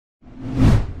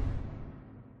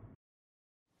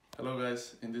Hello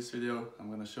guys, in this video I'm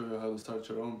going to show you how to start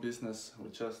your own business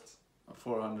with just a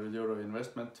 400 euro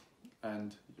investment,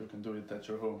 and you can do it at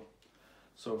your home.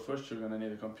 So first you're going to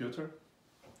need a computer.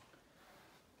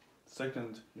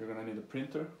 Second, you're going to need a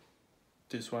printer.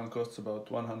 This one costs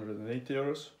about 180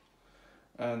 euros.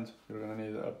 And you're going to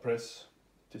need a press.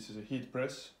 This is a heat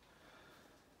press.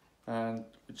 And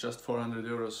with just 400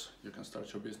 euros you can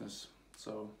start your business.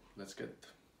 So let's get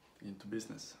into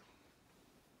business.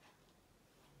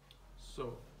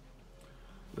 So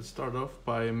let's start off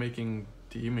by making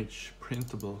the image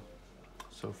printable.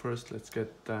 So first let's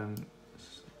get an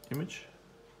image,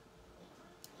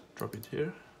 drop it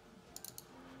here.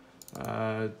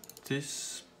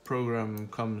 This program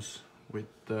comes with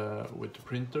the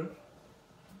printer,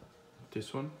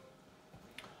 this one.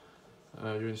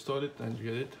 You install it and you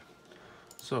get it.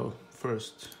 So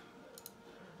first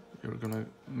you're gonna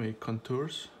make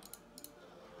contours.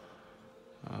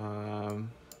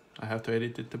 I have to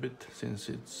edit it a bit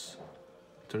since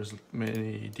there's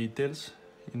many details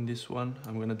in this one.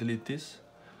 I'm gonna delete this.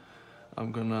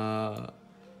 I'm gonna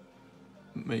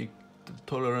make the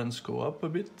tolerance go up a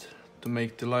bit to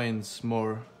make the lines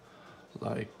more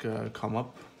like come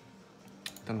up.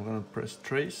 Then I'm gonna press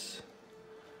trace.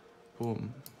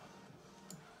 Boom.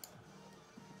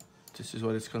 This is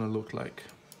what it's gonna look like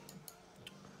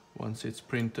once it's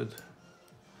printed.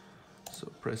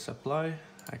 So press apply,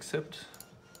 accept,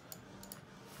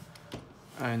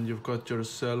 and you've got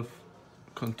yourself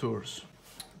contours.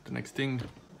 The next thing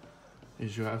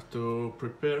is you have to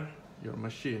prepare your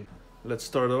machine. Let's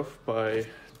start off by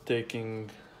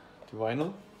taking the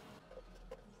vinyl.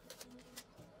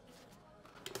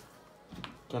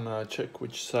 Gonna check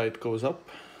which side goes up.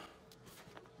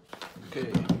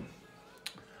 Okay.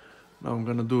 Now I'm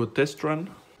gonna do a test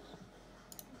run.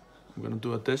 I'm gonna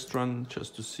do a test run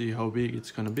just to see how big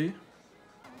it's gonna be.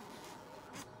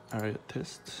 Area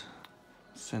test.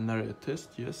 Send area test,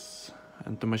 yes.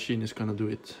 And the machine is gonna do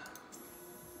it.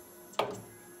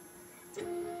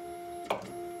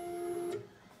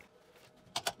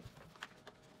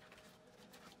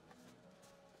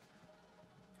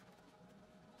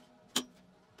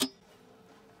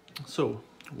 So,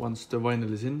 once the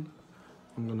vinyl is in,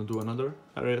 I'm gonna do another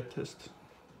area test.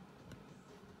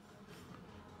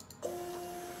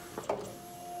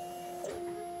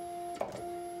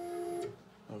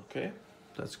 Okay,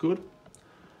 that's good.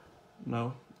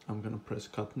 Now I'm gonna press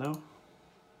cut now,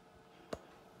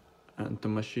 and the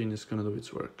machine is gonna do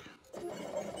its work.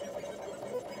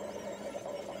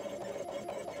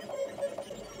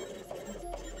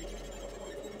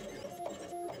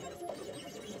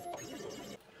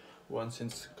 Once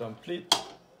it's complete,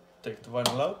 take the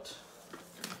vinyl out.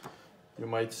 You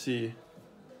might see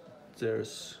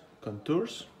there's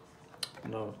contours.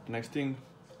 Now the next thing,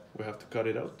 we have to cut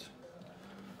it out.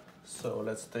 So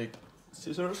let's take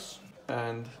scissors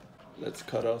and let's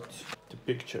cut out the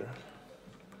picture.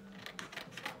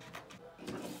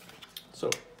 So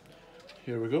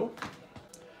here we go.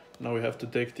 Now we have to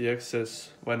take the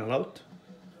excess vinyl out.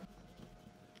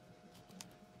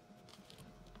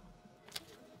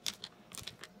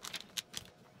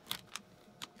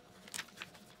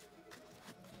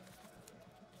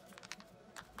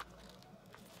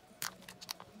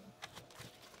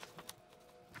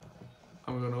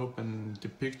 I'm gonna open the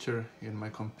picture in my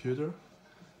computer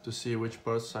to see which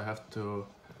parts I have to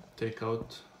take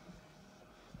out,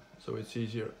 so it's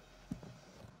easier.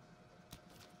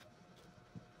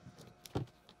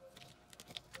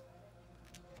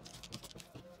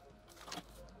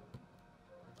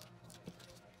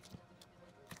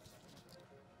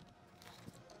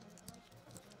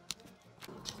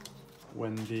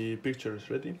 When the picture is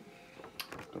ready,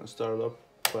 I'm gonna start up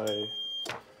by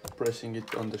pressing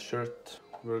it on the shirt.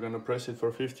 We're gonna press it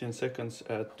for 15 seconds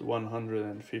at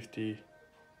 150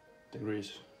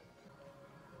 degrees.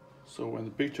 So when the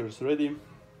picture is ready,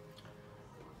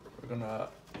 we're gonna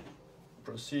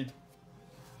proceed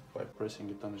by pressing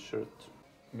it on the shirt.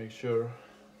 Make sure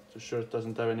the shirt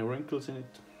doesn't have any wrinkles in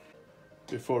it.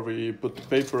 Before we put the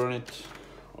paper on it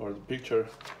or the picture,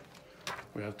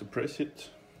 we have to press it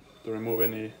to remove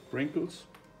any wrinkles.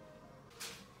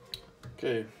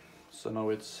 Okay. So now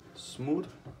it's smooth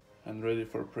and ready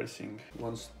for pressing.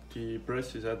 Once the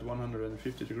press is at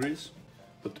 150 degrees,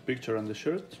 put the picture on the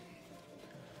shirt,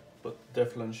 put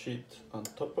Teflon sheet on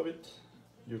top of it.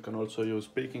 You can also use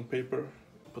baking paper.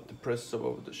 Put the press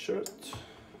above the shirt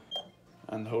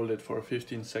and hold it for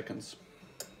 15 seconds.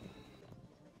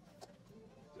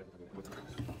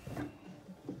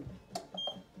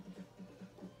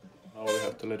 Now we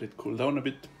have to let it cool down a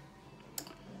bit,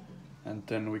 and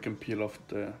then we can peel off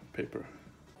the paper.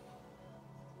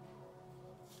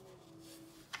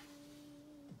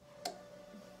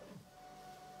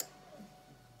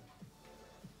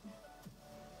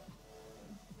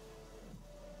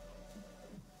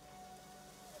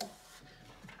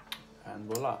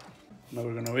 and voila. Now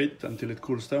we're gonna wait until it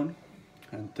cools down,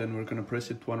 and then we're gonna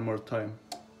press it one more time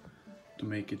to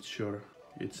make it sure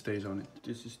it stays on it.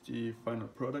 This is the final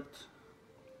product.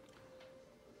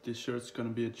 This shirt's gonna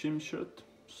be a gym shirt,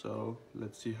 so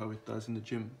let's see how it does in the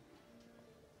gym.